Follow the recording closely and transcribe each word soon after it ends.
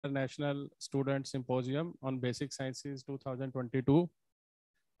International Student Symposium on Basic Sciences 2022,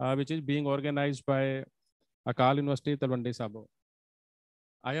 which is being organized by Akal University, Talwandi Sabo.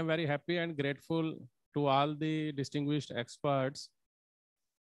 I am very happy and grateful to all the distinguished experts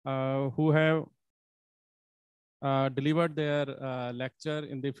who have delivered their lecture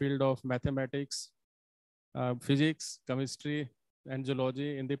in the field of mathematics, physics, chemistry, and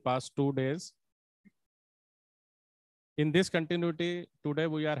geology in the past 2 days. In this continuity, today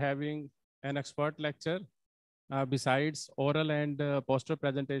we are having an expert lecture besides oral and poster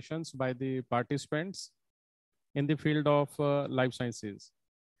presentations by the participants in the field of life sciences.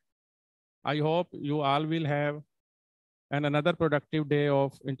 I hope you all will have another productive day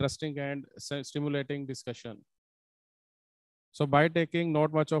of interesting and stimulating discussion. So by taking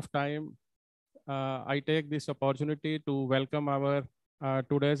not much of time, I take this opportunity to welcome our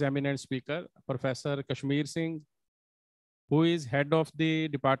today's eminent speaker, Professor Kashmir Singh, who is head of the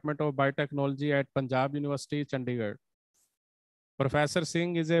Department of Biotechnology at Punjab University, Chandigarh. Professor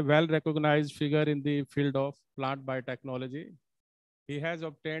Singh is a well-recognized figure in the field of plant biotechnology. He has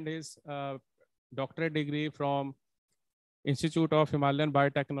obtained his doctorate degree from Institute of Himalayan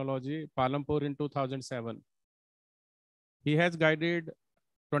Biotechnology, Palampur in 2007. He has guided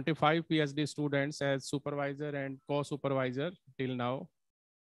 25 PhD students as supervisor and co-supervisor till now.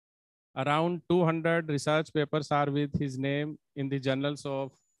 Around 200 research papers are with his name in the journals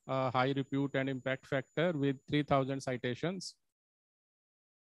of high repute and impact factor with 3,000 citations.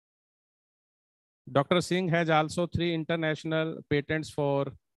 Dr. Singh has also 3 international patents for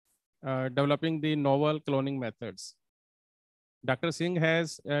developing the novel cloning methods. Dr. Singh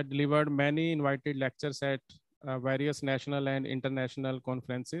has delivered many invited lectures at various national and international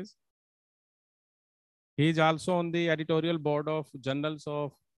conferences. He is also on the editorial board of journals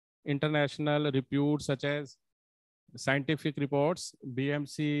of international repute such as Scientific Reports,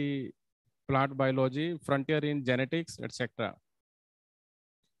 BMC Plant Biology, Frontier in Genetics, etc.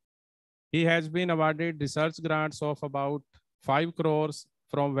 He has been awarded research grants of about 5 crores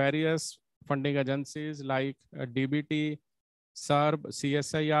from various funding agencies like DBT, SERB,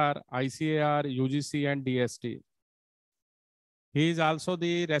 CSIR, ICAR, UGC, and DST. He is also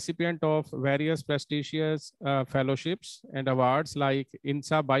the recipient of various prestigious fellowships and awards like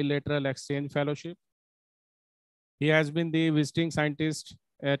INSA Bilateral Exchange Fellowship. He has been the visiting scientist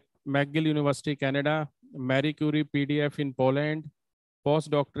at McGill University, Canada, Marie Curie PDF in Poland,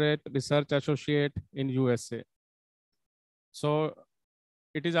 postdoctorate research associate in USA. So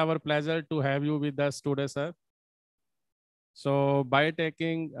it is our pleasure to have you with us today, sir. So by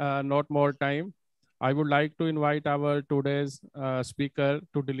taking not more time, I would like to invite our today's speaker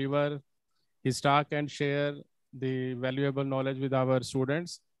to deliver his talk and share the valuable knowledge with our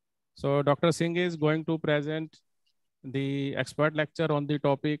students. So Dr. Singh is going to present the expert lecture on the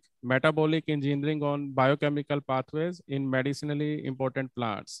topic Metabolic Engineering on Biochemical Pathways in Medicinally Important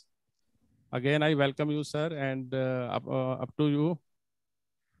Plants. Again, I welcome you, sir, and up to you.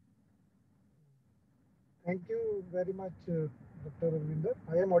 Thank you very much, Dr. Ravinder.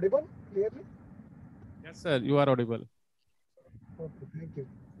 I am audible clearly? Yes, sir, you are audible. Okay, thank you.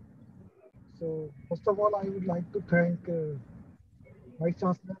 So, first of all, I would like to thank Vice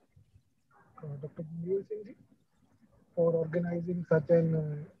Chancellor, Dr. Kashmir Singh ji, for organizing such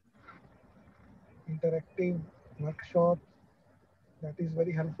an interactive workshop that is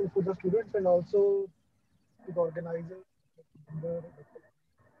very helpful for the students and also to the organizer for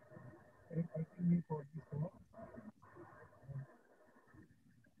inviting me for this talk.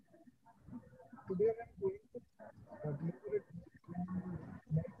 Today I am going to deliver it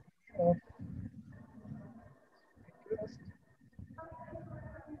of interest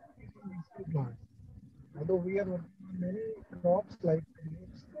in medicinal plants. Although we are working on many crops like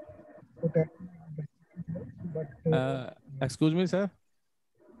grapes, potato, but Excuse me, sir.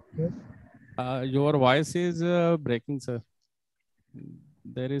 yes. Your voice is breaking, sir.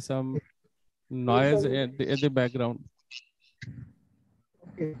 There is some noise at the background.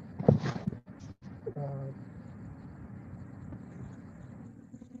 Okay.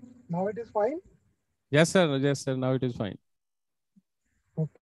 Now it is fine? Yes, sir. Yes, sir. Now it is fine.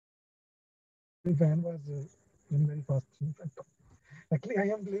 Okay. The fan was very fast. Actually, I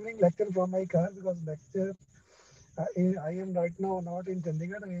am delivering lecture from my car because lecture, I am right now not in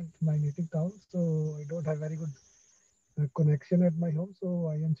Chandigarh, I am my native town, so I don't have very good connection at my home, so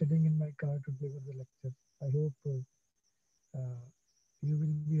I am sitting in my car to deliver the lecture. I hope you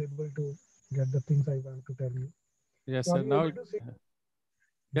will be able to get the things I want to tell you. Yes, So sir. are you Now, able to see?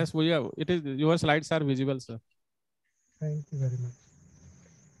 yes, we are. It is your slides are visible, sir. Thank you very much.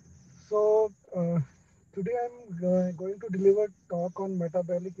 So Today I'm going to deliver talk on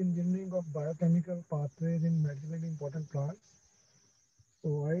metabolic engineering of biochemical pathways in medicinally important plants.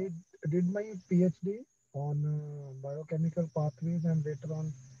 So I did my PhD on biochemical pathways, and later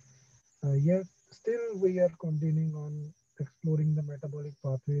on, yet still we are continuing on exploring the metabolic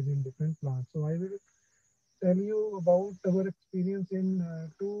pathways in different plants. So I will tell you about our experience in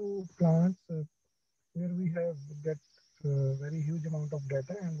two plants where we have get very huge amount of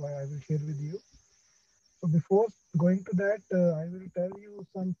data, and why I will share with you. So before going to that, I will tell you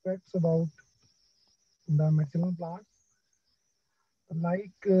some facts about the medicinal plants. Like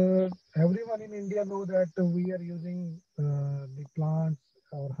everyone in India know that we are using the plants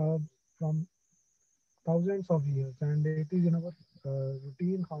or herbs from thousands of years, and it is in our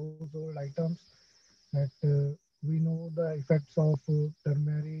routine household items that we know the effects of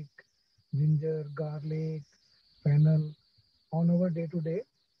turmeric, ginger, garlic, fennel on our day-to-day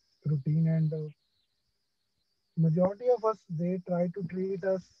routine, and majority of us they try to treat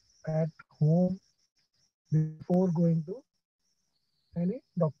us at home before going to any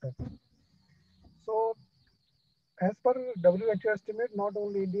doctor. So as per WHO estimate, not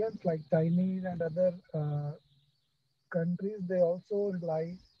only Indians like Chinese and other countries, they also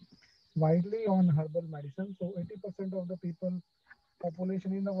rely widely on herbal medicine. So 80% of the people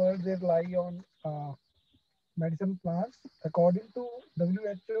population in the world they rely on medicine plants according to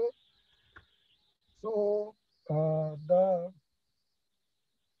WHO. So the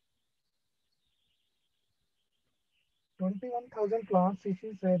 21,000 plant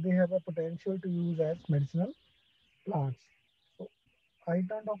species they have a potential to use as medicinal plants. So I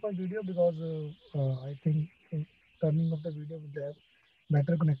turned off my video because I think turning off the video would have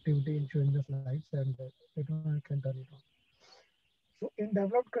better connectivity in showing the slides, and later on I can turn it on. So in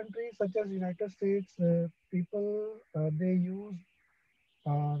developed countries such as United States, people they use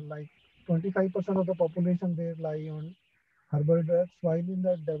like 25% of the population they rely on herbal drugs, while in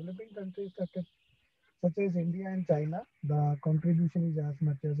the developing countries such as India and China, the contribution is as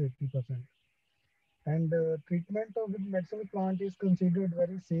much as 80%. And treatment of with medicinal plant is considered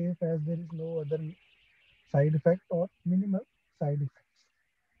very safe as there is no other side effect or minimal side effects.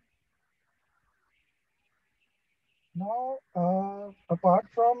 Now, apart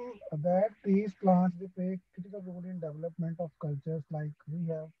from that, these plants they play critical role in development of cultures. Like we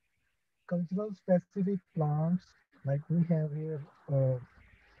have cultural specific plants, like we have here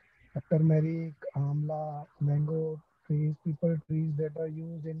turmeric, amla, mango trees, people trees that are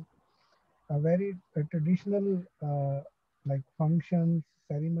used in a very traditional like functions,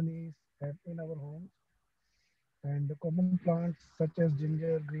 ceremonies in our homes, and the common plants such as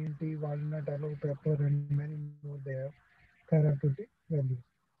ginger, green tea, walnut, aloe, pepper, and many more they have therapeutic value.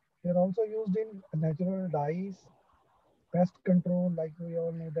 They are also used in natural dyes, pest control. Like we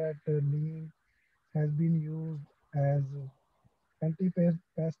all know that neem has been used as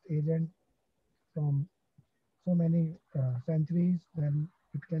anti-pest agent from so many centuries. Then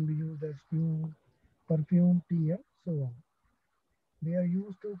it can be used as fuel, perfume, tea, and so on. They are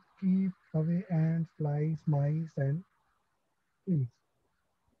used to keep away ants, flies, mice, and fleas.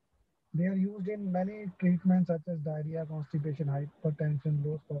 They are used in many treatments such as diarrhea, constipation, hypertension,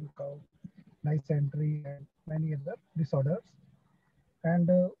 low sperm count, dysentery, and many other disorders. And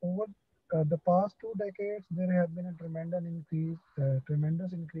over the past 2 decades, there have been a tremendous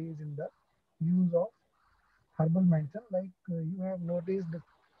increase in the use of herbal medicine. Like you have noticed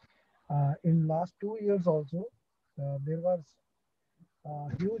in last 2 years also, there was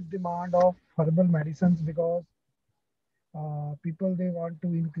huge demand of herbal medicines because people they want to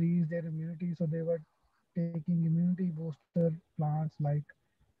increase their immunity, so they were taking immunity booster plants like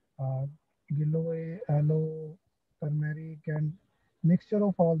uh, giloe, aloe, turmeric, and mixture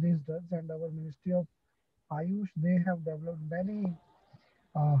of all these drugs. And our Ministry of Ayush they have developed many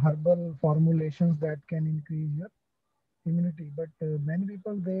herbal formulations that can increase your immunity. But many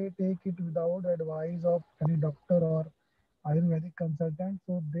people they take it without advice of any doctor or Ayurvedic consultant,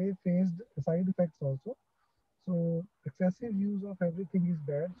 so they faced side effects also. So excessive use of everything is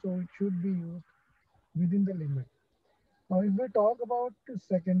bad, so it should be used within the limit. Now, if we talk about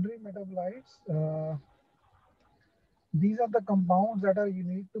secondary metabolites, these are the compounds that are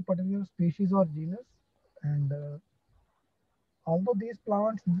unique to particular species or genus. And although these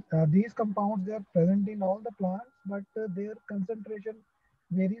compounds, they are present in all the plants, but their concentration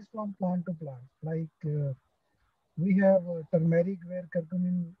varies from plant to plant. Like we have turmeric, where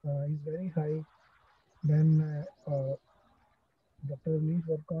curcumin is very high. Then Dr. Leaf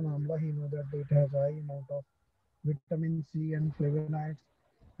work on amla, he know that it has high amount of vitamin C and flavonoids.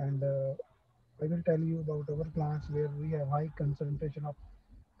 And I will tell you about our plants where we have high concentration of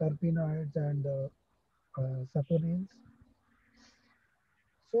terpenoids and saponins.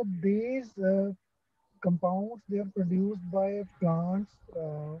 So these compounds they are produced by plants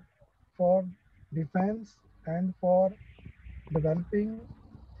for defense and for developing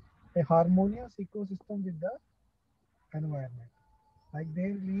a harmonious ecosystem with the environment. Like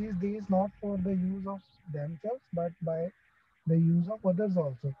they release these not for the use of themselves but by the use of others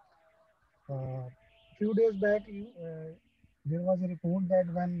also. Few days back, there was a report that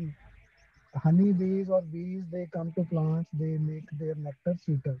when honey bees or bees they come to plants, they make their nectar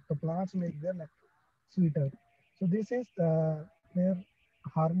sweeter. The plants make their nectar sweeter. So this is their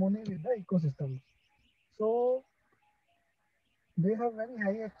harmony with the ecosystem. So they have very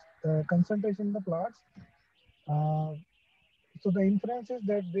high concentration in the plants. Uh, so the inference is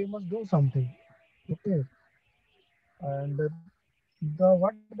that they must do something. Okay, and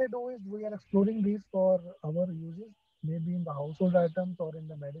what they do is we are exploring these for our uses, maybe in the household items or in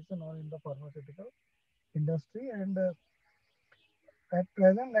the medicine or in the pharmaceutical industry. And at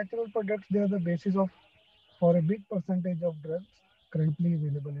present, natural products they are the basis of for a big percentage of drugs currently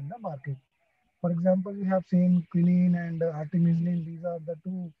available in the market. For example, we have seen quinine and artemisinin. These are the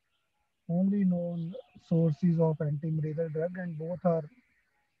two only known sources of anti-malaria drug, and both are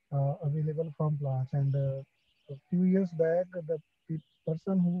available from plants. And a few years back, the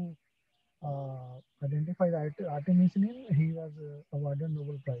person who identified artemisinin, he was awarded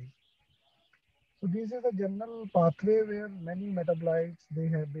Nobel Prize. So this is a general pathway where many metabolites they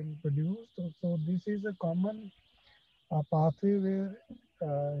have been produced. So this is a common pathway where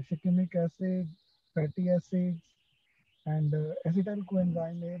shikimic acid, fatty acids, and acetyl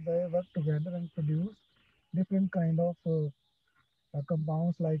coenzyme A, they work together and produce different kind of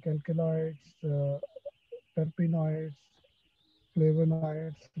compounds like alkaloids, terpenoids,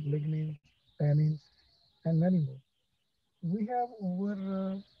 flavonoids, lignins, tannins, and many more. We have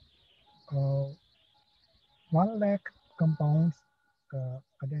over 1 lakh compounds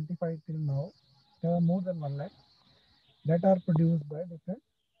identified till now. There are more than 1 lakh that are produced by different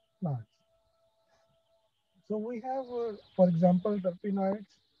plants. So we have, for example, terpenoids.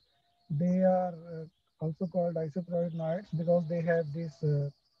 They are also called isoprenoids because they have this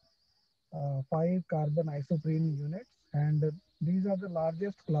 5 carbon isoprene units, and these are the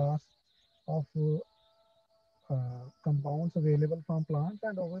largest class of compounds available from plants,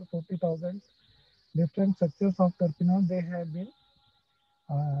 and over 40,000 different structures of terpenoid they have been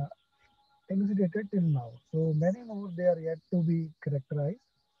uh, elucidated till now. So many more they are yet to be characterized.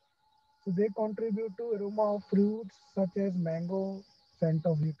 So they contribute to aroma of fruits such as mango, scent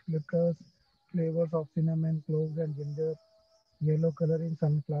of eucalyptus, flavors of cinnamon, cloves, and ginger, yellow color in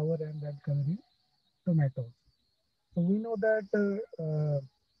sunflower, and red color in tomatoes. So we know that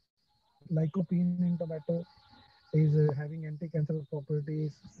lycopene in tomato is having anti-cancer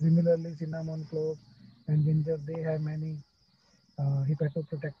properties. Similarly, cinnamon, clove, and ginger they have many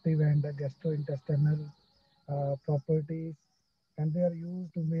hepatoprotective and gastrointestinal properties, and they are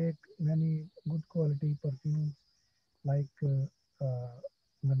used to make many good quality perfumes like the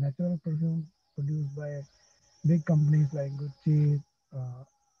natural perfume produced by big companies like Gucci, uh,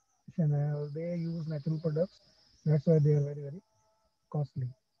 Chanel. They use natural products. That's why they are very very costly.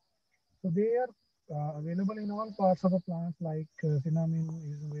 So they are available in all parts of the plants. Like cinnamon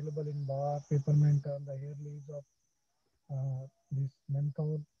is available in bark, peppermint on the hair leaves of this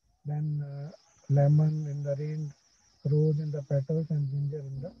menthol, then lemon in the rind, rose in the petals, and ginger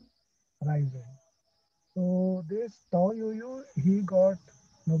in the rhizome. So this Tao Yoyo, he got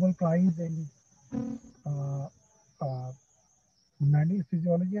Nobel Prize in uh, uh,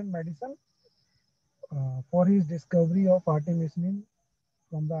 physiology and medicine for his discovery of artemisinin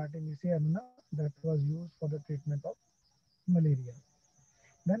from the Artemisia annua that was used for the treatment of malaria.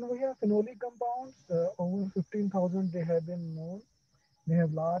 Then we have phenolic compounds, over 15,000 they have been known. They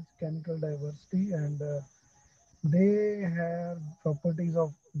have large chemical diversity, and they have properties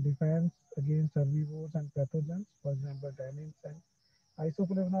of defense against herbivores and pathogens, for example, tannins and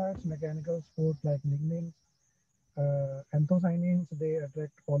isoflavonoids, mechanical spores like lignins, anthocyanins, they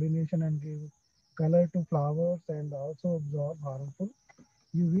attract pollination and give color to flowers and also absorb harmful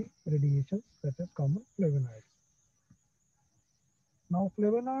UV radiations such as common flavonoids. Now,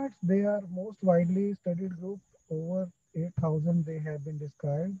 flavonoids, they are most widely studied group. Over 8,000 they have been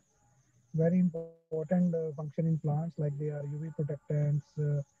described. Very important function in plants, like they are UV protectants,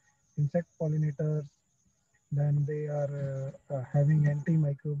 insect pollinators, then they are having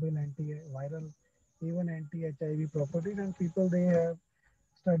antimicrobial, antiviral, even anti-HIV properties. And people, they have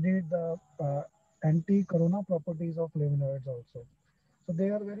studied the anti-corona properties of flavonoids also. So they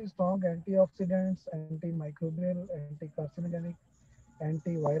are very strong antioxidants, antimicrobial, anti-carcinogenic,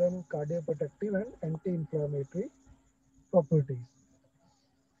 antiviral, cardioprotective, and anti-inflammatory properties.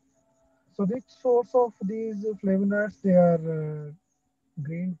 So the source of these flavonoids, they are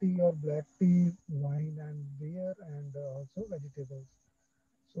green tea or black tea, wine and beer, and also vegetables.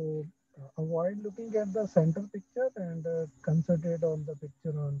 So avoid looking at the center picture and concentrate on the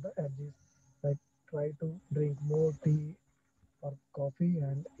picture on the edges. Like try to drink more tea or coffee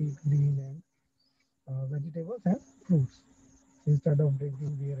and eat green and vegetables and fruits instead of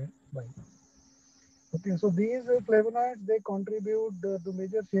drinking beer and wine. Okay, so these flavonoids, they contribute to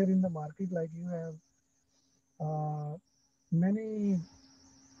major share in the market. Like you have uh, many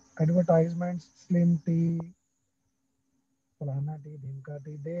advertisements, slim tea, falana tea, dhimka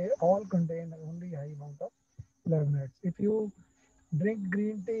tea, they all contain only high amount of flavonoids. If you drink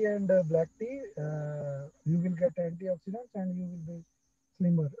green tea and black tea, you will get antioxidants and you will be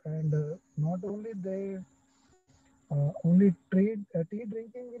slimmer. And not only they only tea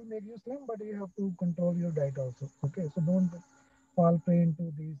drinking will make you slim, but you have to control your diet also. Okay, so don't fall prey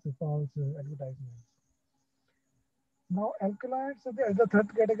into these false advertisements. Now, alkaloids are the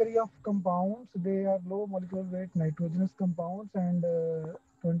third category of compounds. They are low molecular weight nitrogenous compounds, and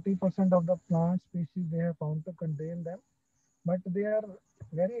 20% of the plant species they have found to contain them. But they are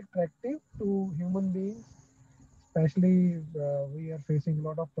very attractive to human beings, especially we are facing a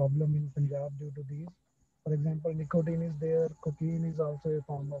lot of problem in Punjab due to these. For example, nicotine is there, cocaine is also a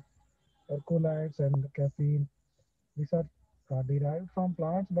form of alkaloids, and caffeine. These are derived from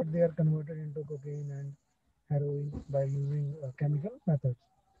plants, but they are converted into cocaine and heroin by using chemical methods.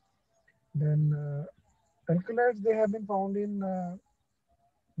 Then alkaloids they have been found in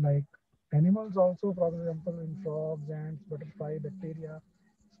like animals also, for example, in frogs, ants, butterfly, bacteria,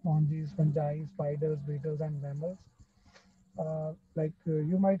 sponges, fungi, spiders, beetles, and mammals.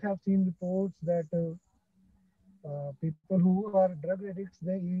 You might have seen reports that people who are drug addicts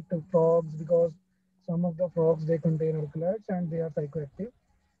they eat frogs because some of the frogs they contain alkaloids and they are psychoactive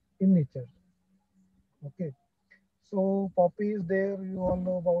in nature. Okay. So poppy is there, you all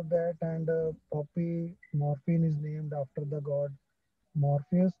know about that, and poppy morphine is named after the god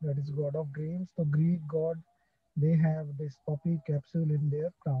Morpheus, that is god of dreams. So Greek god, they have this poppy capsule in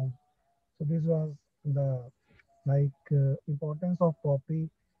their crown. So this was the importance of poppy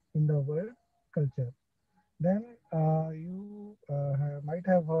in the world culture. Then you might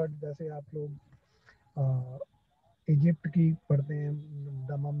have heard जैसे आप लोग Egypt की पढ़ते हैं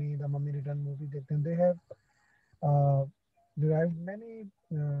the mummy return movie देखते हैं they have derived many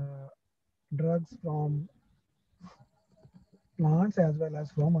drugs from plants as well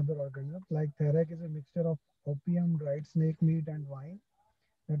as from other organisms. Like Therec is a mixture of opium, dried snake meat, and wine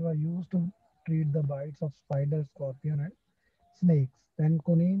that was used to treat the bites of spiders, scorpion, and snakes. Then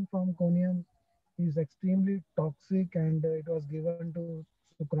quinine from conium is extremely toxic and it was given to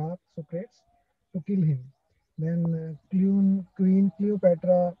Socrates to kill him. Then Queen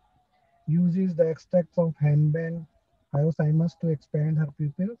Cleopatra uses the extracts of henbane hyoscyamus to expand her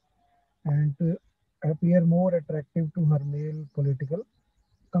pupils and to appear more attractive to her male political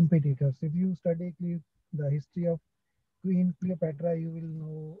competitors. If you study the history of Queen Cleopatra, you will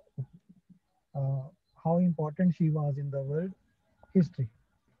know uh, how important she was in the world history.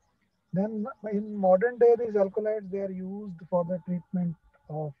 Then in modern day, these alkaloids they are used for the treatment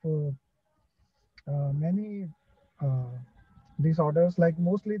of many uh, disorders. Like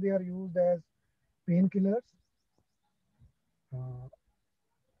mostly they are used as painkillers. Uh,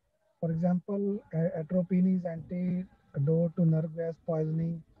 For example, atropine is antidote to nerve gas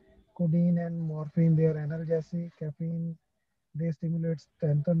poisoning. Codeine and morphine, they are analgesic. Caffeine, they stimulate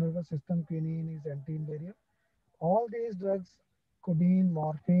central nervous system. Quinine is anti-malarial. All these drugs, codeine,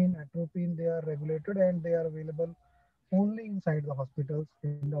 morphine, atropine, they are regulated and they are available only inside the hospitals,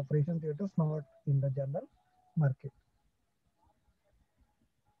 in the operation theaters, not in the general market.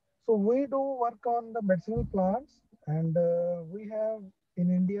 So we do work on the medicinal plants, and we have in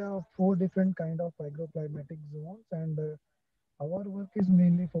India four different kind of agroclimatic zones, and our work is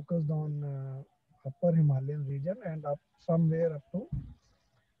mainly focused on upper Himalayan region and up somewhere up to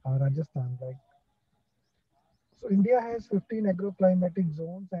Rajasthan. Like so, India has 15 agroclimatic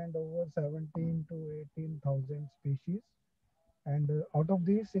zones and over 17 to 18,000 species. And out of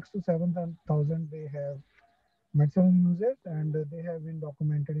these, 6 to 7,000 they have medicinal uses, and they have been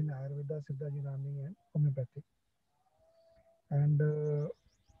documented in Ayurveda, Siddha, Unani, and homeopathy. And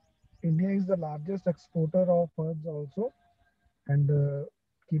India is the largest exporter of herbs also. And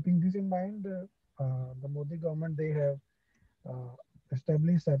keeping this in mind, the Modi government they have uh,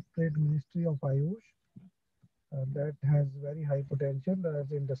 established separate Ministry of Ayush that has very high potential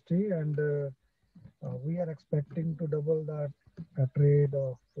as industry, and we are expecting to double that trade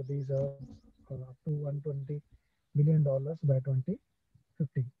of these herbs up to $120 billion by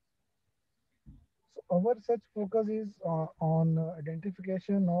 2050. So our research focus is on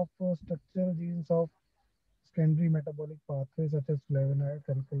identification of structural genes of secondary metabolic pathways such as flavonoids,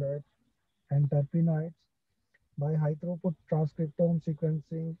 alkaloids, and terpenoids by high throughput transcriptome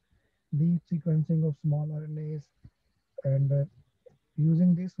sequencing, deep sequencing of small RNAs, and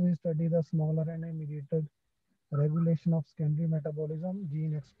using this we study the small RNA mediated regulation of secondary metabolism,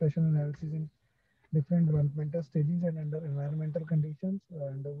 gene expression analysis in different developmental stages and under environmental conditions.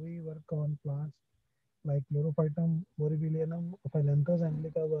 And we work on plants like Chlorophytum boryvillianum, Phyllanthus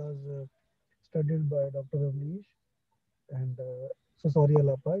anglica was studied by Dr. Avnish, and Sosaria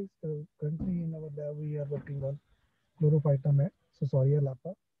lapa is currently in our lab. We are working on Chlorophytum and Sosaria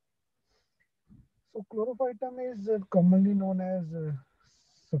lapa. So Chlorophytum is commonly known as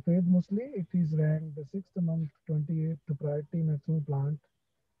Safed Musli. It is ranked the sixth among 28 priority medicinal plant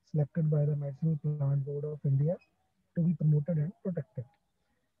selected by the Medicinal Plant Board of India to be promoted and protected.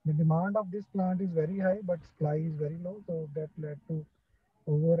 The demand of this plant is very high, but supply is very low, so that led to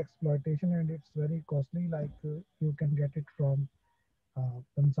over exploitation, and it's very costly. Like you can get it from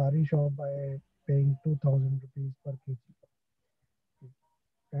Pansari shop by paying 2,000 rupees per kg,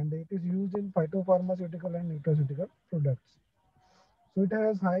 and it is used in phytopharmaceutical and nutraceutical products. So it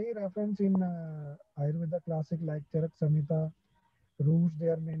has high reference in Ayurveda classic like Charak Samhita. Roots they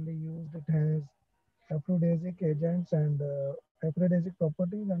are mainly used. It has aphrodisiac agents and aphrodisiac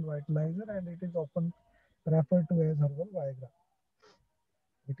properties and vitalizer, and it is often referred to as herbal Viagra.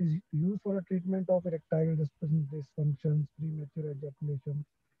 It is used for a treatment of erectile dysfunctions, premature ejaculation,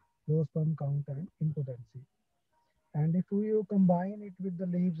 low sperm count, and impotency. And if you combine it with the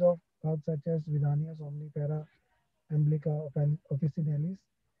leaves of herbs such as Vidania somnifera, Emblica officinalis,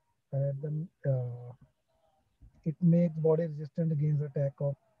 then it makes body resistant against the attack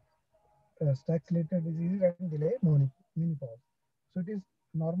of sex-related diseases and delay menopause. So it is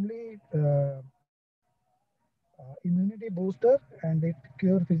normally immunity booster, and it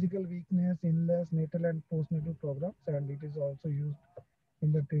cure physical weakness, illness, natal and postnatal programs, and it is also used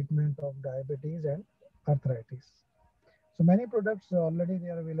in the treatment of diabetes and arthritis. So many products already they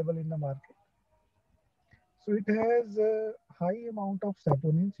are available in the market. So it has a high amount of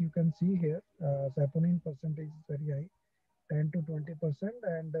saponins. You can see here, saponin percentage is very high, 10 to 20%,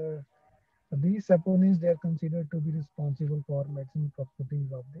 and these saponins they are considered to be responsible for medicinal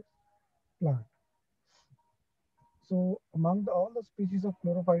properties of this plant. So among all the species of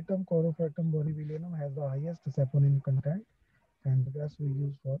Chlorophytum boryvillianum has the highest saponin content, and that's we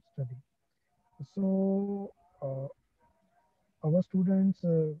use for study. So our students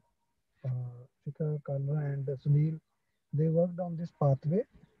Shikha, Kalra, and Sunil, they worked on this pathway,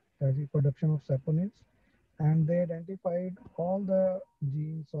 that is production of saponins, and they identified all the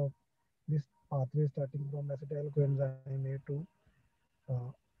genes of this pathway starting from acetyl coenzyme A to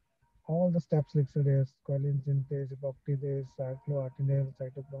uh, all the steps listed as squalene synthase, epoxidase, cycloarginase,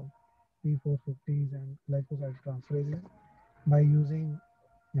 cytochrome P450s, and glycoside transferases by using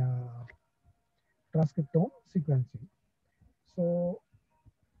uh, transcriptome sequencing. So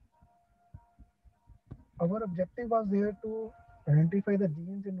our objective was there to identify the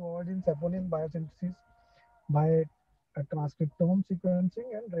genes involved in saponin biosynthesis by a transcriptome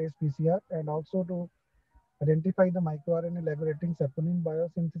sequencing and race PCR, and also to identify the microRNA regulating saponin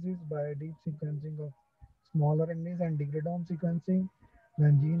biosynthesis by deep sequencing of small RNAs and degradome sequencing,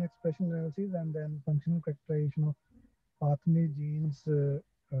 then gene expression analysis, and then functional characterization of pathway genes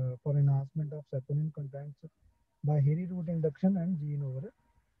for enhancement of saponin contents by hairy root induction and gene over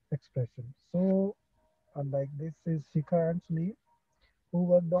expression. So, like this is Shikha and Sunil who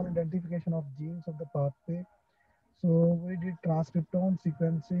worked on identification of genes of the pathway. So we did transcriptome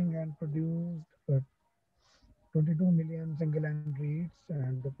sequencing and produced 22 million single end reads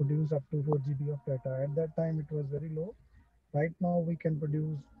and produce up to 4 GB of data. At that time, it was very low. Right now, we can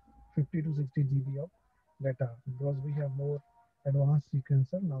produce 50 to 60 GB of data because we have more advanced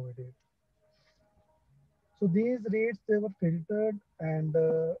sequencer nowadays. So these reads they were filtered and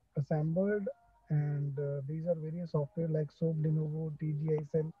assembled, and these are various software like SOAP, Lenovo,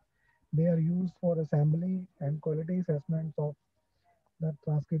 TGISL. They are used for assembly and quality assessments of the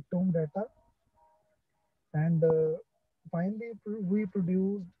transcriptome data. And finally, we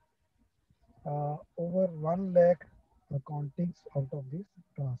produced over 1 lakh contigs out of this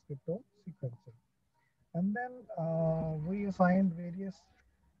transcriptome sequencing. And then we assigned various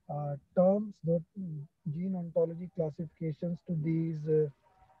terms, the gene ontology classifications to these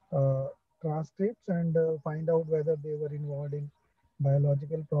transcripts, and find out whether they were involved in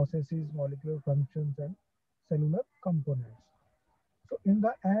biological processes, molecular functions, and cellular components. So in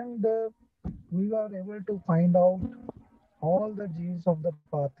the end, we were able to find out all the genes of the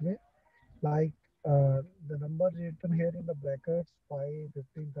pathway, like the number written here in the brackets 5,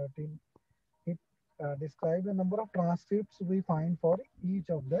 15, 13. It describes the number of transcripts we find for each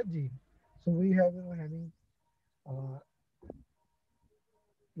of the gene. So we have having uh,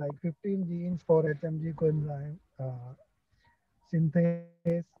 like 15 genes for HMG coenzyme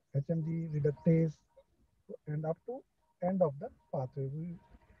synthase, HMG reductase, and up to end of the pathway.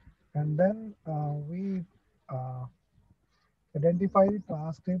 And then we uh, identify the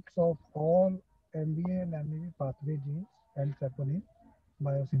transcripts of all MBA and MEB pathway genes and saponin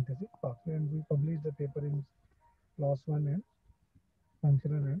biosynthesis pathway, and we publish the paper in PLOS One and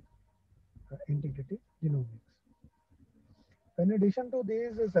Functional and Integrative Genomics. In addition to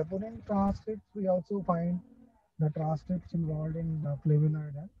these saponin transcripts, we also find the transcripts involved in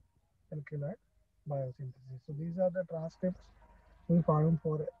flavonoid and alkaloid biosynthesis. So these are the transcripts we found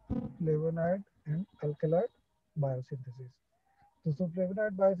for flavonoid and alkaloid biosynthesis. So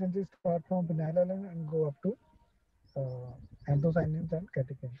flavonoid biosynthesis start from phenylalanine and go up to anthocyanins and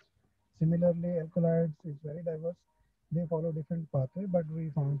catechins. Similarly, alkaloids is very diverse. They follow different pathway, but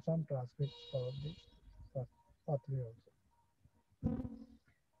we found some transcripts for this pathway also.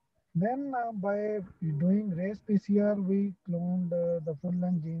 Then by doing race PCR, we cloned the full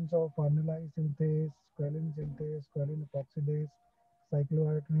length genes of formylase synthase, squalene epoxidase,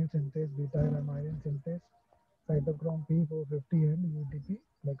 cycloalkanil synthase, beta-aramidin synthase, cytochrome P450 and UTP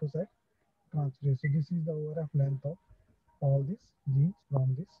glycoside transferase. So this is the overall length of all these genes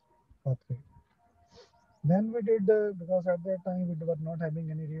from this pathway. Then we did, because at that time we were not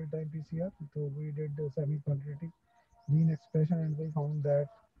having any real-time PCR, so we did semi-quantitative gene expression, and we found that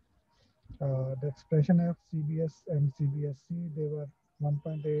the expression of CBS and CBSC, they were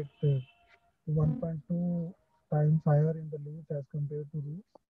 1.8 to 1.2 times higher in the loose as compared to roots.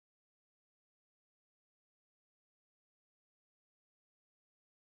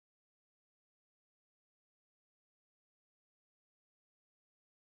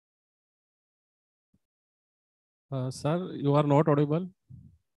 Sir, you are not audible.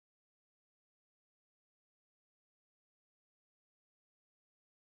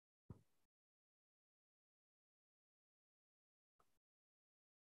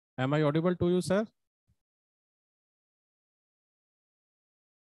 Am I audible to you, sir?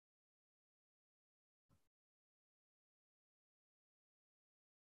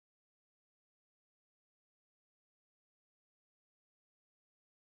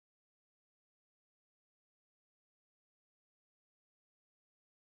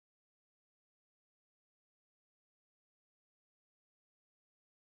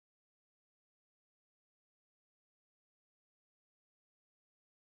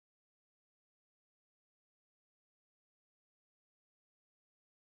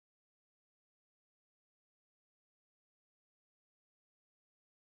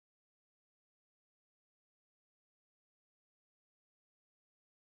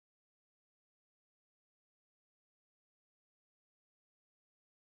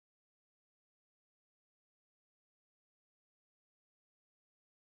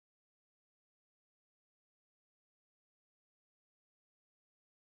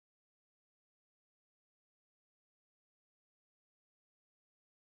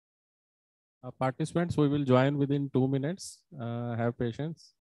 Participants, we will join within 2 minutes. Have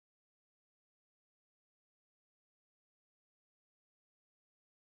patience.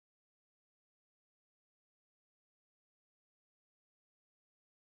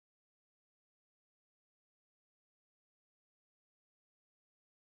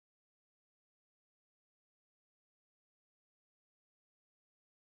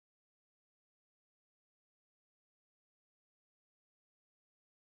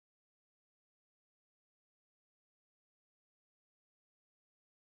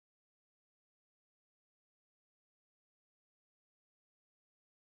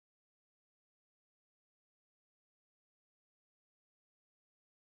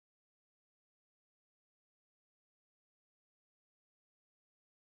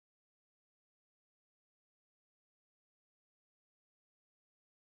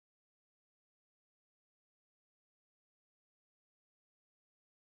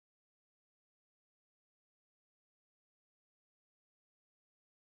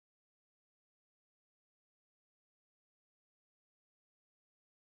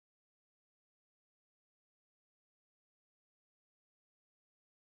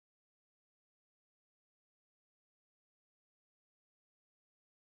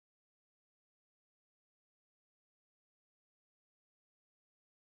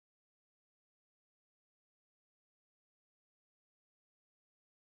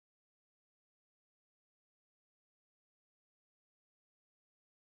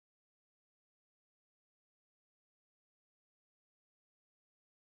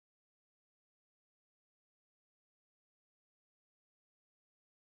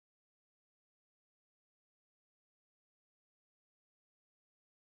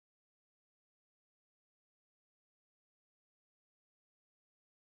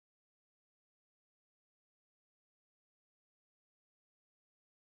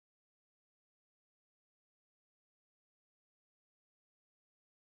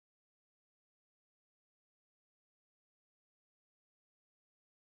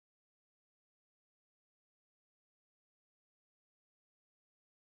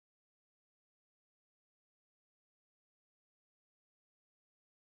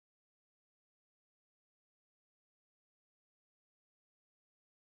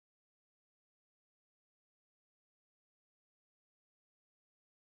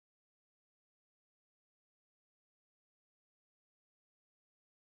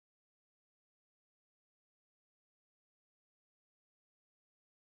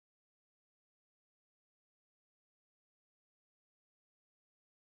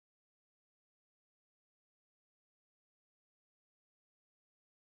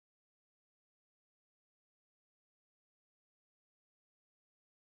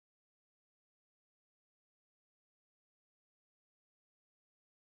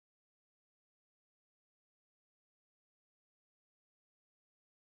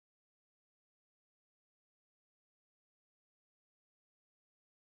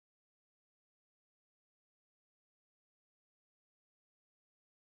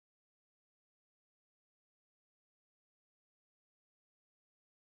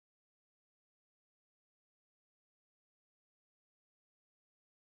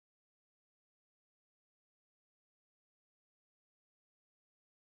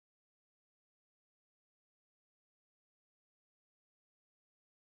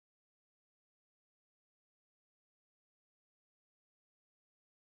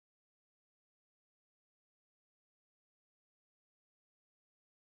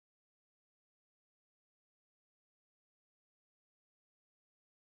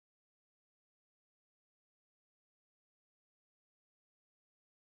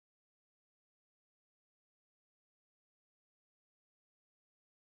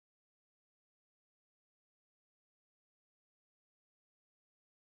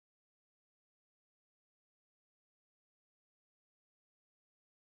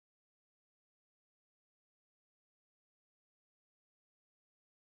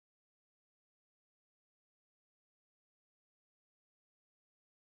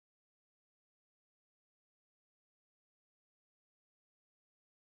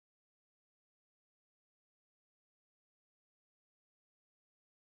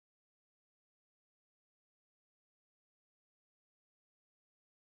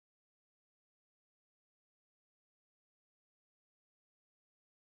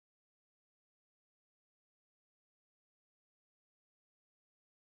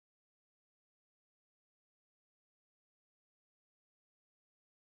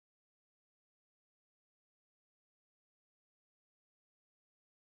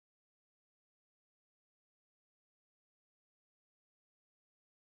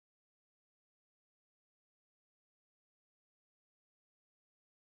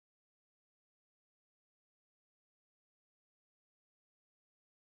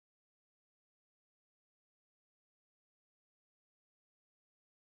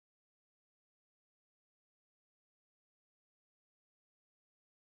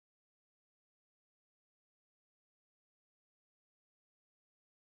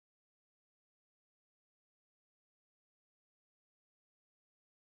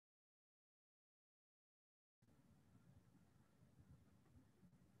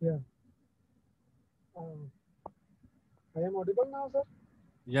 Yeah. Um, I am audible now, sir.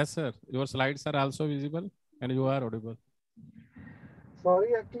 Yes, sir. Your slides are also visible and you are audible.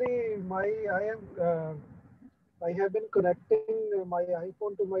 Sorry, actually, my I am I have been connecting my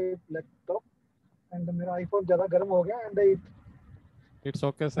iPhone to my laptop, and मेरा iPhone ज़्यादा गर्म हो गया, It's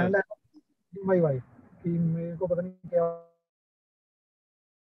okay, sir. and I told my wife कि मेरे को पता नहीं क्या हो गया.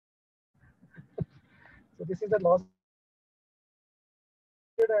 So this is the loss of network. So I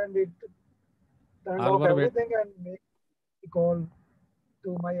waited, and it turned All off were wait. everything and made a call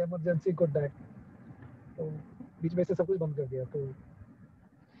to my emergency contact. तो बीच में से सब कुछ बंद कर दिया. तो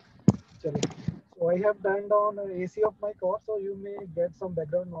चलो. So I have turned on AC of my car, so you may get some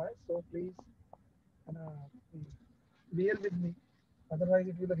background noise. So please uh, bear with me. Otherwise,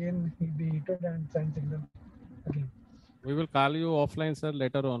 it will again be heated and send signal again. We will call you offline, sir,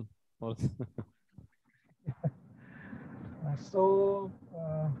 later on. So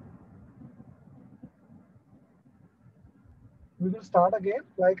we will start again.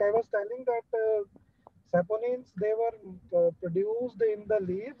 Like I was telling that saponins, they were produced in the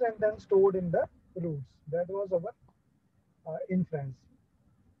leaves and then stored in the roots. That was our inference.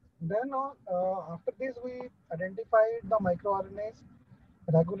 Then after this, we identified the microRNAs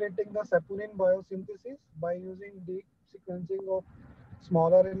regulating the saponin biosynthesis by using deep sequencing of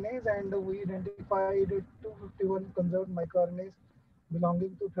small RNAs, and we identified 251 conserved microRNAs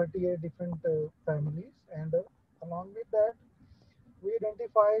belonging to 38 different families. And along with that, we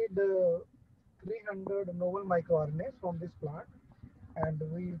identified 300 novel microRNAs from this plant, and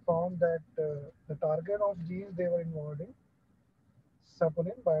we found that the target of genes they were involved in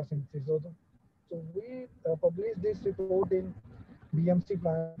saponin biosynthesis. So we published this report in BMC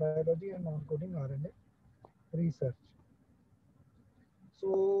Plant Biology and Non-Coding RNA Research.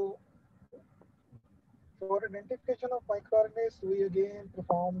 So for identification of microRNAs, we again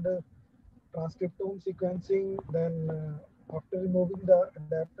performed transcriptome sequencing. Then, after removing the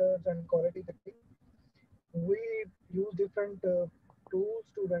adapters and quality checking, we use different tools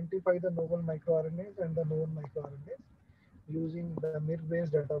to identify the novel microRNAs and the known microRNAs using the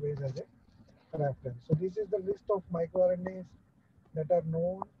MIR-based database as a reference. So this is the list of microRNAs that are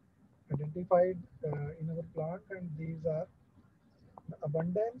known, identified in our plant, and these are the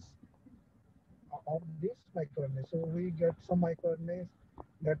abundance of this microRNA. So we get some microRNAs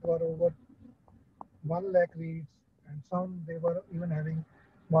that were over 1 lakh reads, and some they were even having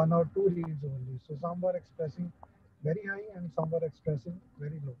 1 or 2 reads only. So some were expressing very high and some were expressing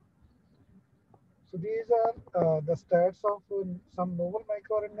very low. So these are the stats of some novel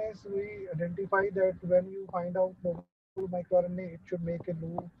microRNAs. We identify that when you find out novel microRNA, it should make a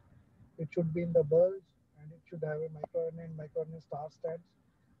loop, it should be in the bulge, and it should have a microRNA and microRNA star stats.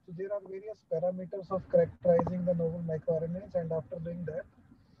 So there are various parameters of characterizing the novel microRNAs, and after doing that,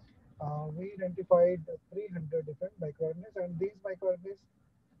 we identified 300 different microRNAs, and these microRNAs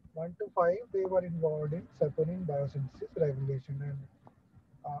 1 to 5 they were involved in saponin biosynthesis regulation. And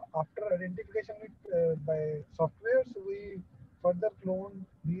after identification by softwares, we further cloned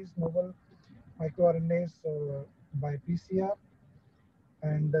these novel microRNAs by PCR.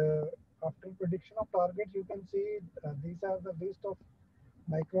 And after prediction of targets, you can see these are the list of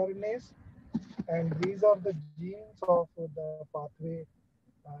microRNAs, and these are the genes of the pathway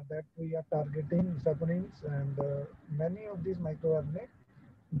that we are targeting saponins. And many of these microRNA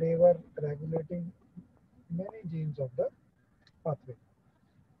they were regulating many genes of the pathway.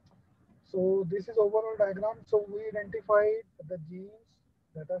 So this is overall diagram. So we identified the genes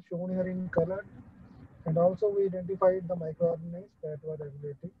that are shown here in color, and also we identified the microRNAs that were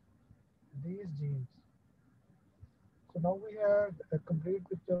regulating these genes. So now we have a complete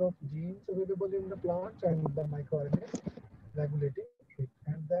picture of genes available in the plants and the microRNAs regulating it.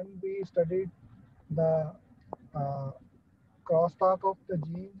 And then we studied the uh, crosstalk of the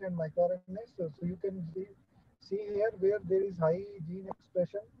genes and microRNAs. So you can see here where there is high gene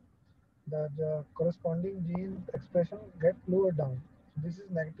expression, the corresponding gene expression get lower down. So this is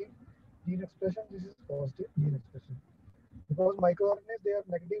negative gene expression, this is positive gene expression. Because microRNAs they are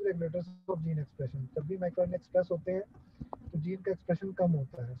negative regulators of gene expression. जब भी microRNA express होते हैं तो gene का expression कम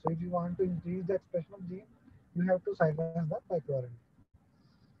होता है. So if you want to increase the expression of gene, you have to silence the microRNA.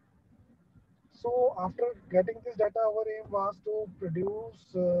 So after getting this data, our aim was to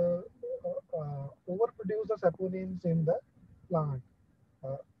overproduce the saponins in the plant,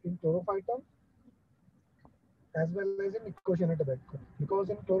 in chlorophyton as well as in ecosynthetic tobacco. Because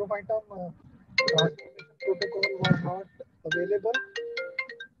in chlorophyton, transformation protocol was not available,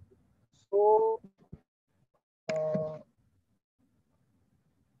 so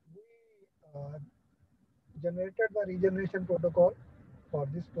we generated the regeneration protocol for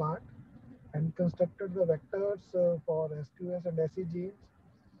this plant and constructed the vectors for SQS and SE genes.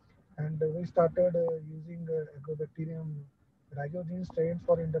 And we started using agrobacterium rhizogene strains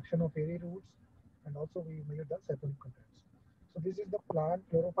for induction of hairy roots, and also we made the saponic contents. So this is the plant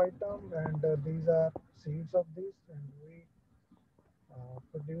chlorophytum, and these are seeds of this, and we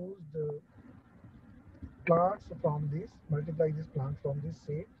produced plants from this, multiply these plants from this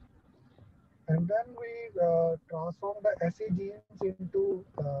seed, and then we transform the SE genes into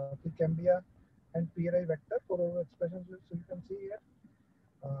Picambia and PRI vector for overexpression. So you can see here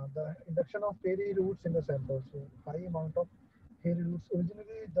the induction of hairy roots in the sample. So high amount of hairy roots.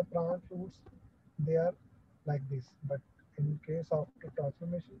 Originally, the plant roots they are like this, but in case of the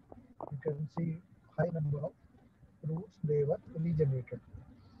transformation, you can see high number of roots they were regenerated.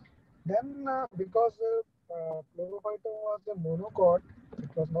 Then, because chlorophyton was a monocot, it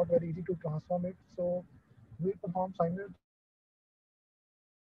was not very easy to transform it. So we performed simultaneously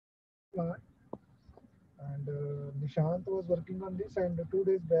this plant, and Nishant was working on this. And 2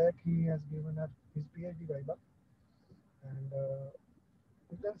 days back, he has given us his PhD viva. And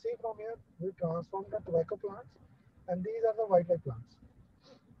you can see from here, we transformed the tobacco plants, and these are the white-eye plants.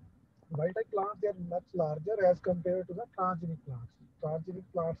 White-eye plants they are much larger as compared to the transgenic plants. Transgenic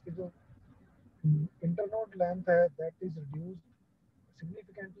plants की जो internode length है that is reduced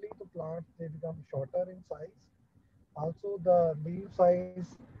significantly. The plants they become shorter in size. Also, the leaf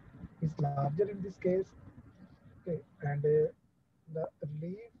size is larger in this case. Okay, and the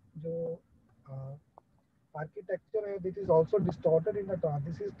leaf जो uh, architecture है, this is also distorted in the trans.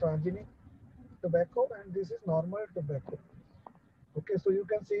 This is transgenic tobacco and this is normal tobacco. Okay, so you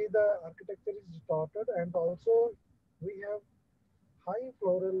can see the architecture is distorted, and also we have high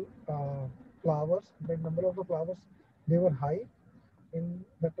floral flowers. The number of the flowers they were high in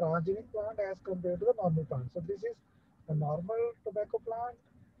the transgenic plant as compared to the normal plant. So this is a normal tobacco plant.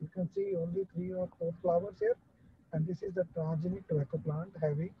 You can see only 3 or 4 flowers here, and this is the transgenic tobacco plant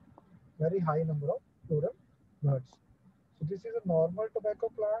having very high number of floral buds. So this is a normal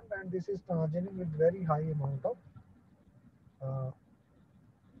tobacco plant, and this is transgenic with very high amount of uh,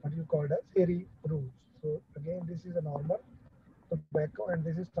 what you call as hairy roots. So again, this is a normal tobacco, and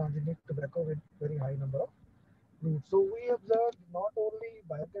this is transgenic tobacco with very high number of roots. So we observed not only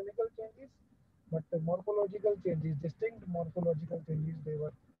biochemical changes, but the morphological changes, distinct morphological changes they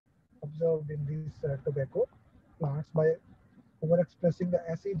were observed in these tobacco plants by overexpressing the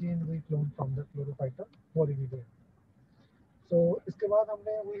SE gene we cloned from the chlorophytum boryvidia. So इसके बाद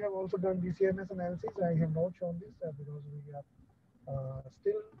हमने we have also done DCMS analysis. I have not shown this because we are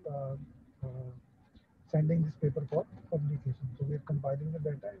still uh, sending this paper for publication. So we are compiling the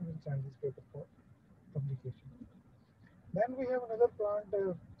data and we'll send this paper for publication. Then we have another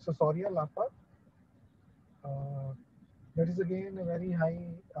plant, Sasoria lapa. Uh, that is again a very high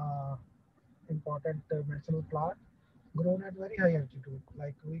important medicinal plant grown at very high altitude.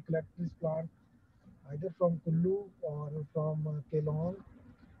 Like we collect this plant either from Kullu or from Kelong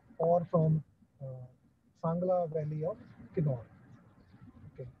or from uh, Sangla Valley of Kinnaur.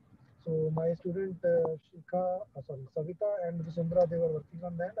 Okay. So my student Savita and Vasundhara, they were working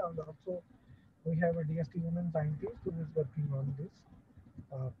on that, and also we have a DST woman scientist who is working on this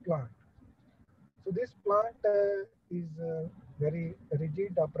plant. So this plant is very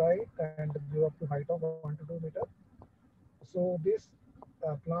rigid, upright, and grow up to height of 1 to 2 meters. So this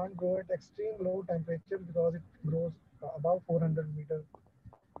plant grow at extreme low temperature because it grows above 400-meter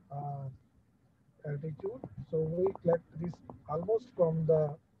uh, altitude. So we collect this almost from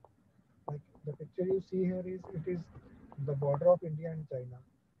the like the picture you see here is it is the border of India and China,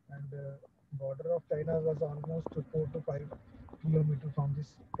 and border of China was almost 4 to 5 kilometers from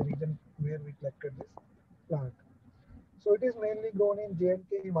this region where we collected this plant. So it is mainly grown in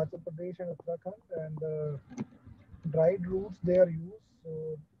J&K, Himachal Pradesh, and Uttarakhand, and dried roots they are used.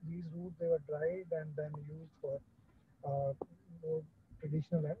 So these roots they were dried and then used for uh, more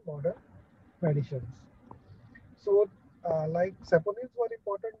traditional and modern medicines. So, like saponins were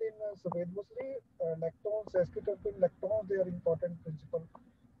important in Safed Musli, lactones, sesquiterpene lactones, they are important principle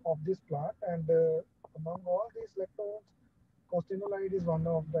of this plant. And among all these lactones, costinolide is one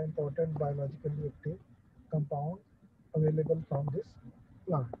of the important biologically active compound available from this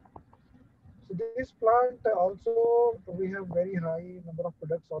plant. So this plant also we have very high number of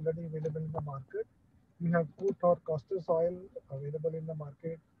products already available in the market. We have foot or castor soil available in the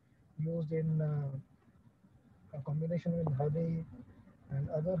market used in a combination with honey and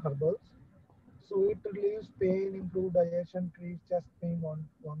other herbals. So it relieves pain, improve digestion, treats chest pain,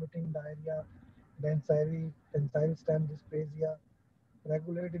 vomiting, diarrhea, tensile stem dysplasia,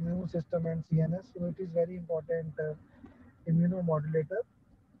 regulate immune system and CNS. So it is very important immunomodulator,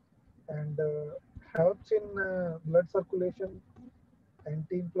 and helps in blood circulation,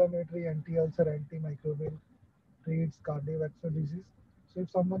 anti-inflammatory, anti-ulcer, antimicrobial, treats cardiovascular disease. So if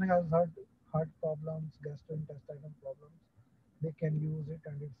someone has heart problems, gastrointestinal problems, they can use it,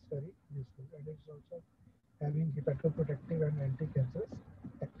 and it's very useful. And it's also having hepatoprotective and anti-cancerous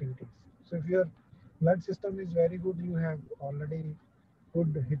activities. So if your blood system is very good, you have already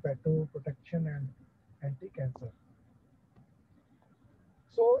good hepatoprotection and anti-cancer.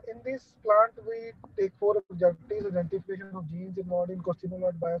 So in this plant, we take four objectives: identification of genes involved in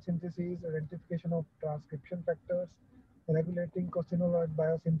costinoid biosynthesis, identification of transcription factors, regulating costinoid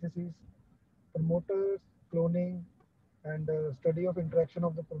biosynthesis, promoters, cloning, and study of interaction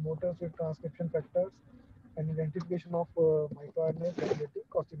of the promoters with transcription factors, and identification of microRNAs regulating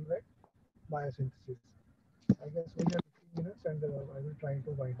costinoid biosynthesis. I guess we have 15 minutes, and I will try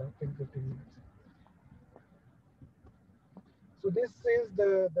to wind up in 15 minutes. So this is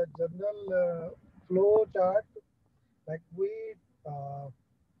the general flow chart. Like we uh,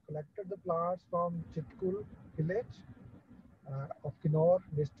 collected the plants from Chitkul village of Kinnaur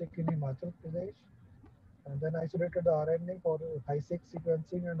district in Himachal Pradesh, and then isolated the RNA for high-seq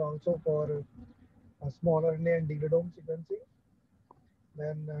sequencing and also for small RNA and degradome sequencing.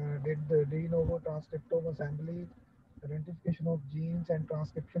 Then did the de novo transcriptome assembly, identification of genes and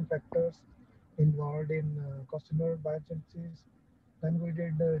transcription factors involved in costinoid biosynthesis. Then we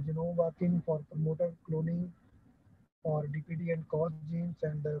did genome working for promoter cloning for DPD and COS genes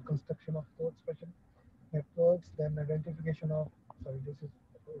and construction of co-expression networks. Then identification of, sorry, this is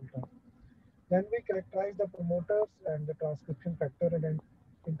ultra. Then we characterize the promoters and the transcription factor and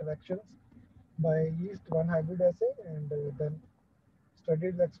interactions by yeast one hybrid assay, and then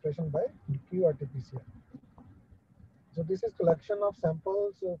studied the expression by qRT-PCR. So this is collection of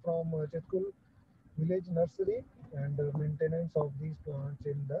samples from Chetkul village nursery, and maintenance of these plants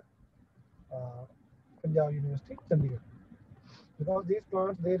in the uh, Punjab University, Chandigarh. Because these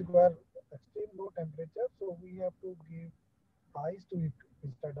plants, they require extreme low temperature, so we have to give ice to it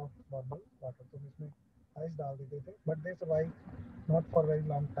instead of normal water. So इसमें ice डाल देते थे, but they survive not for very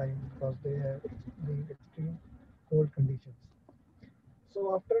long time because they have the extreme cold conditions.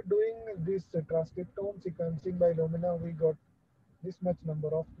 So after doing this transcriptome sequencing by Lumina, we got this much number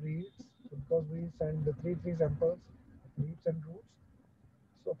of reads because we send the three samples of leaves and roots.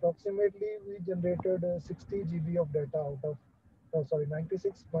 So approximately we generated 60 GB of data out of, sorry,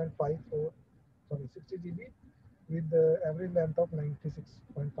 96.54, sorry, 60 GB with the average length of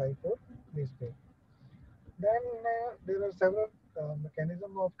 96.54 base pair. Then there are several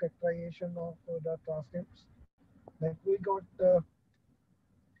mechanism of characterization of the transcripts. Like we got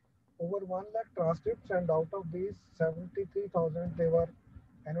over 1 lakh transcripts, and out of these 73,000 they were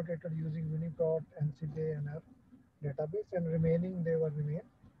annotated using Uniprot NCJNF database, and remaining they were remain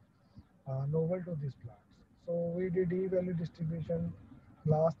novel to these plants. So we did E-value distribution,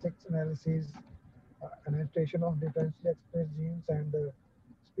 blast text analysis, annotation of differentially expressed genes, and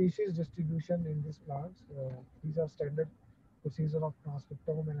species distribution in these plants. These are standard procedure of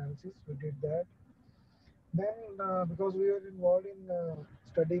transcriptome analysis. We did that. Then, because we were involved in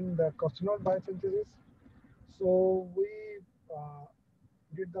studying the costinoid biosynthesis, so we uh,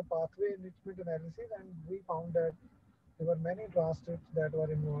 did the pathway enrichment analysis, and we found that there were many transcripts that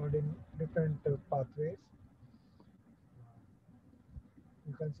were involved in different pathways.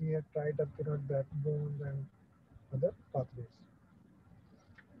 You can see here triterpenoid backbones and other pathways.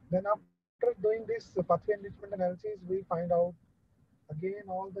 Then after doing this pathway enrichment analysis, we find out again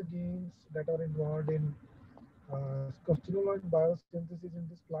all the genes that are involved in costinoid biosynthesis in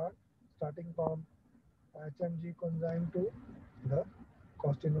this plant, starting from HMG coenzyme to the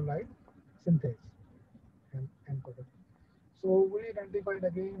costinoid synthase and product. So we identified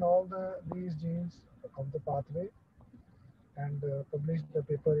again all these genes of the pathway, and published the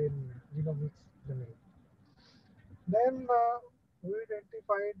paper in Genomics Journal. Then we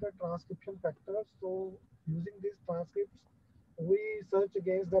identified the transcription factors. So using these transcripts, we search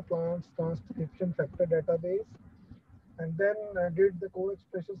against the plant's transcription factor database, and then did the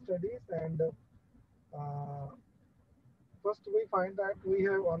co-expression studies. And first we find that we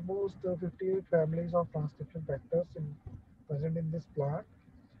have almost 58 families of transcription factors present in this plant,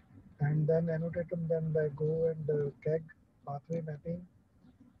 and then annotated them by Go and KEGG pathway mapping.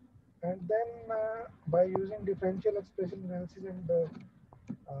 And then by using differential expression analysis and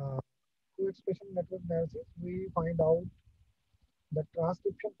co-expression network analysis, we find out the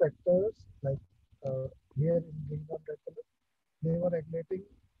transcription factors, like here in green and red color, they were regulating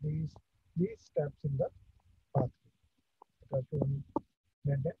these steps in the pathway. It was shown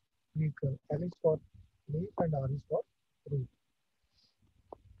red and green color. L is for leaf and R is for route.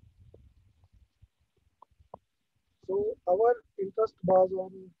 So our interest was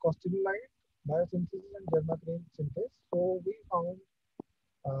on costimulite, biosynthesis, and germapene synthesis. So we found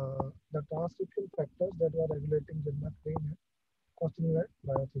the transcription factors that were regulating germapene and costimulate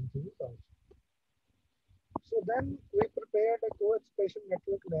biosynthesis also. So then we prepared a co-expression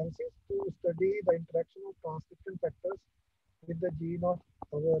network analysis to study the interaction of transcription factors with the gene of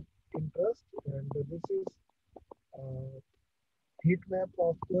our interest, and this is uh, heat map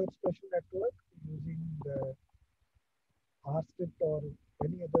of co-expression network using the R script or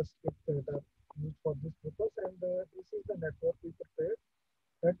any other script that are used for this purpose. And this is the network we prepared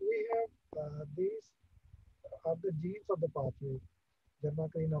that we have these are the genes of the pathway: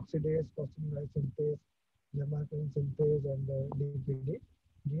 dermacrine oxidase, phosphonylase synthase, dermacrine synthase, and DPD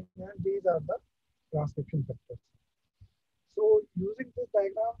gene, and these are the transcription factors. So using this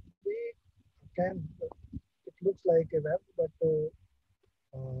diagram, we can it looks like a web, but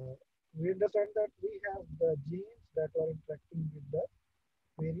we understand that we have the genes that are interacting with the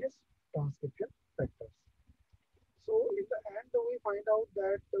various transcription factors. So in the end, we find out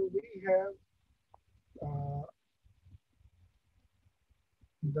that we have uh,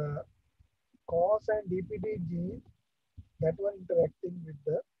 the COS and DPD genes that were interacting with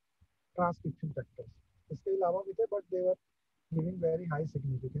the transcription factors. इसके अलावा भी थे, but they were giving very high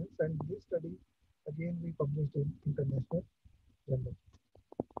significance. And this study again we published in international journal.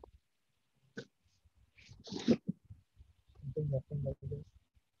 Something happened like this.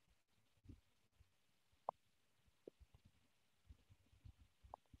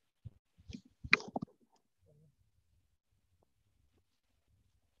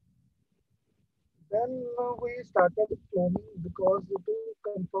 Then we started cloning because to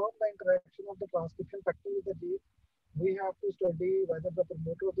confirm the interaction of the transcription factor with the gene, we have to study whether the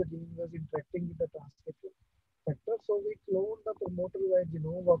promoter of the gene was interacting with the transcription factor. So we cloned the promoter by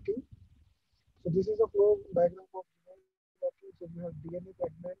genome working. So this is a flow diagram of genome working. So you have DNA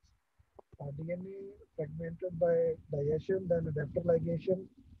fragments, DNA fragmented by diation, then adapter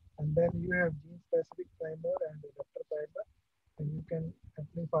ligation, and then you have gene specific primer and adapter primer, and you can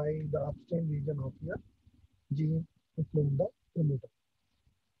amplify the upstream region of your gene to clone the promoter.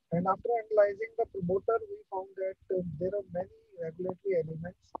 And after analyzing the promoter, we found that there are many regulatory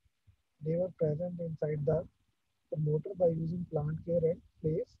elements. They were present inside the promoter by using plant care and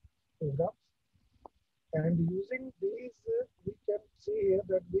place programs. And using these, we can see here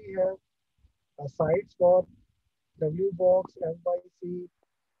that we have sites for W box, MYC,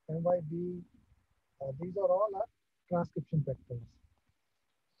 MYB. These are all our transcription factors.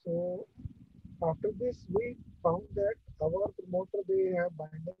 So after this, we found that our promoter they have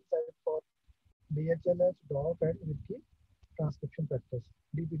binding site for DHLS, DOF, and Wiki transcription factors,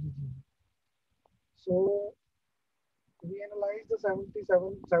 DPG gene. So we analyzed the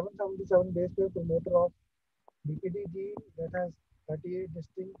 777 base pair promoter of DPD gene that has 38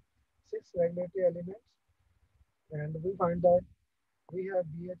 distinct 6 regulatory elements, and we find that we have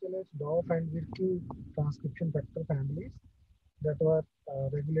DHLS, DOF, and Wiki transcription factor families that were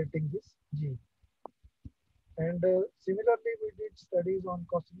regulating this gene. And similarly, we did studies on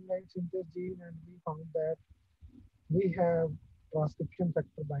costimulide synthase gene, and we found that we have transcription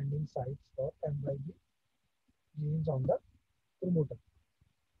factor binding sites for MYB genes on the promoter.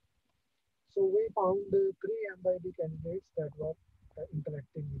 So we found three MYB candidates that were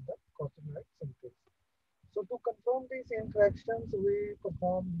interacting with the costimulide synthase. So to confirm these interactions, we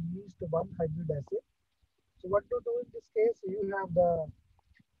perform yeast one hybrid assay. So what to do in this case? You have the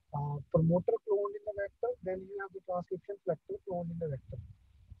promoter cloned in the vector, then you have the transcription factor cloned in the vector.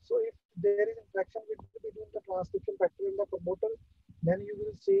 So if there is interaction between the transcription factor and the promoter, then you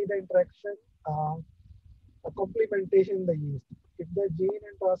will see the interaction, a complementation in the yeast. If the gene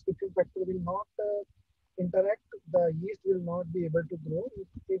and transcription factor will not interact, the yeast will not be able to grow.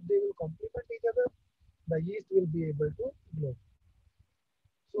 If they will complement each other, the yeast will be able to grow.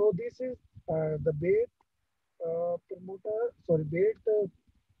 So this is the bait bait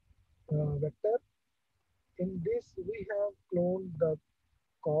vector. In this, we have cloned the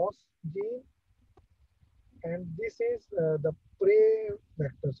cos gene, and this is the prey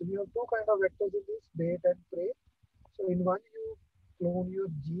vector. So you have two kind of vectors in this, bait and prey. So in one you clone your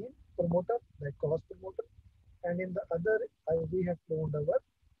gene promoter, like cos promoter, and in the other we have cloned our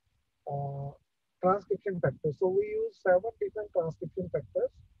uh, transcription factors. So we use 7 different transcription factors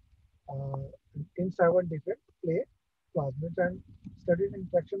uh, in 7 different play plasmids and studied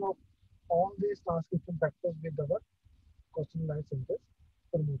interaction of all these transcription factors with our costimulide synthase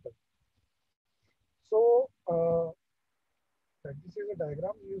promoter. So like this is a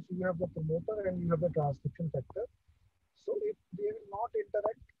diagram. You have the promoter and you have the transcription factor. So if they will not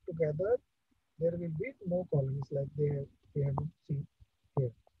interact together, there will be no colonies like we have seen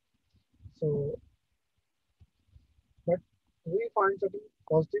here. So, but we find certain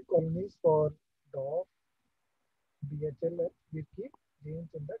positive colonies for DOF, BHL, which keep genes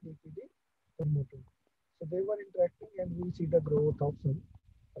in the DPD promoter. So they were interacting, and we see the growth of some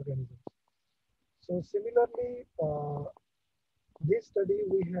organisms. So similarly, this study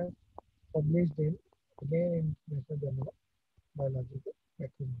we have published in again in National Journal of Biological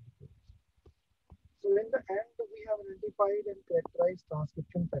Macromolecules. So in the end, we have identified and characterized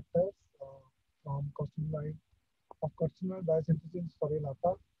transcription factors from costimolide of costimol biosynthesis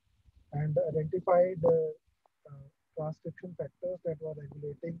Sorelata and identified transcription factors that were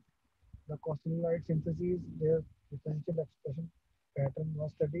regulating the costimolide synthesis. Their differential expression pattern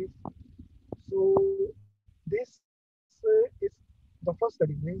was studied. So this is the first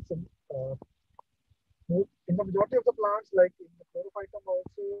study means uh, in the majority of the plants, like in the chlorophytum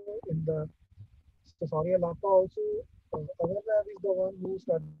also, in the Sosaria lapa also, Amarnath is the one who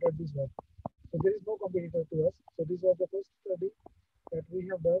started this work. So there is no competitor to us. So this was the first study that we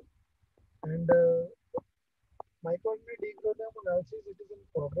have done. And microRNA degrowth analysis, it is in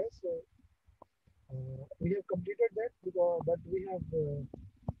progress. So we have completed that because, but we have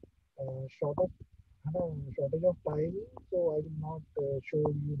shortage of timing. So I will not show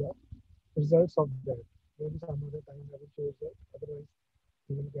you the results of that. Maybe some other time I will show that. Otherwise,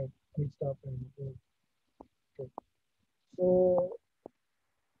 you will get mixed up and okay. So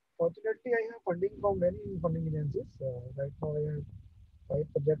fortunately, I have funding from many funding agencies. Right now, I have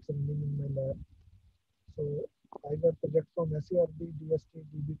 5 projects running in my lab. So I got projects from SERB, DST,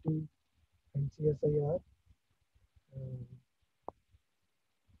 DBT, and CSIR,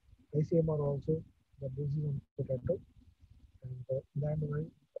 ICMR also. The this is on potato. And then I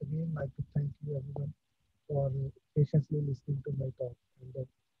again like to thank you everyone for patiently listening to my talk. And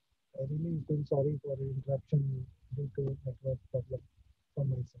I really feel sorry for the interruption due to network problem from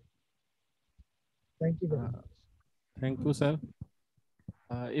my side. Thank you very Uh, much. Thank you, sir.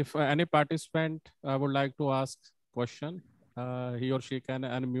 If any participant would like to ask question, he or she can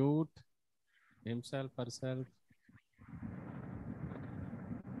unmute himself, herself.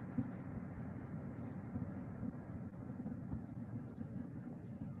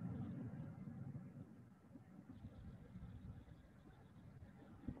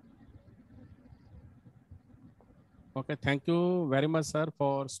 Okay, thank you very much, sir,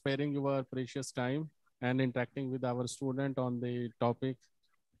 for sparing your precious time and interacting with our student on the topic.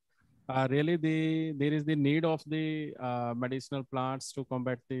 Really, there is the need of the medicinal plants to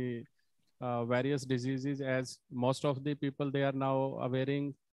combat the various diseases, as most of the people they are now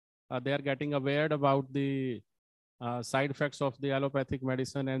they are getting aware about the side effects of the allopathic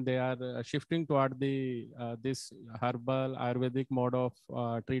medicine, and they are shifting toward the this herbal Ayurvedic mode of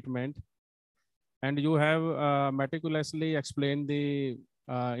treatment. And you have meticulously explained the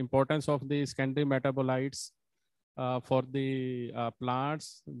importance of the secondary metabolites for the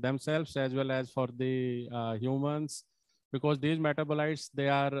plants themselves as well as for the humans, because these metabolites they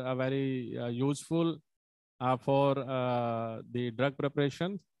are very useful for the drug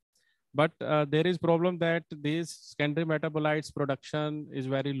preparation. But there is problem that these secondary metabolites production is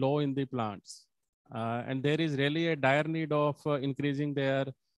very low in the plants, and there is really a dire need of increasing their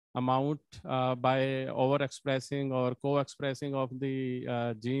amount by overexpressing or co-expressing of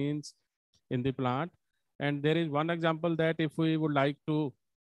the genes in the plant. And there is one example that if we would like to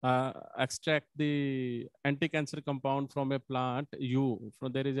extract the anti-cancer compound from a plant U,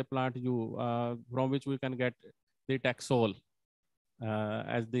 from there is a plant U from which we can get the Taxol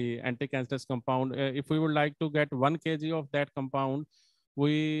as the anti-cancerous compound. If we would like to get 1 kg of that compound,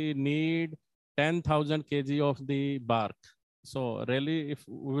 we need 10,000 kg of the bark. So really, if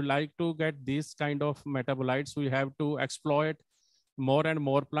we would like to get these kind of metabolites, we have to exploit more and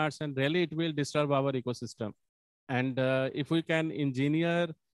more plants, and really it will disturb our ecosystem. And if we can engineer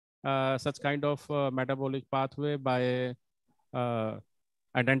such kind of metabolic pathway by uh,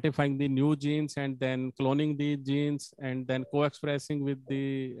 identifying the new genes and then cloning the genes and then co-expressing with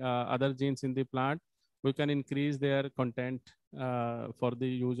the other genes in the plant, we can increase their content for the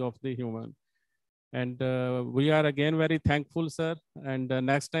use of the human. And we are again very thankful, sir. And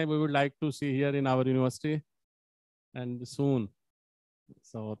next time we would like to see here in our university and soon.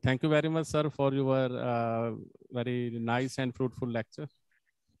 So thank you very much, sir, for your very nice and fruitful lecture.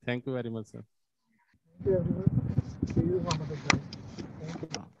 Thank you very much, sir. Thank you everyone. See you some other time. Thank you.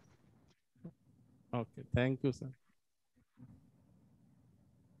 Uh, Okay, thank you, sir.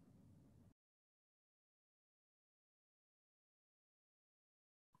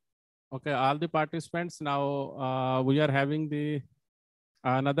 Okay, all the participants, now we are having the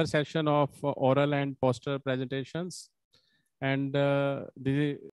another session of oral and poster presentations. And the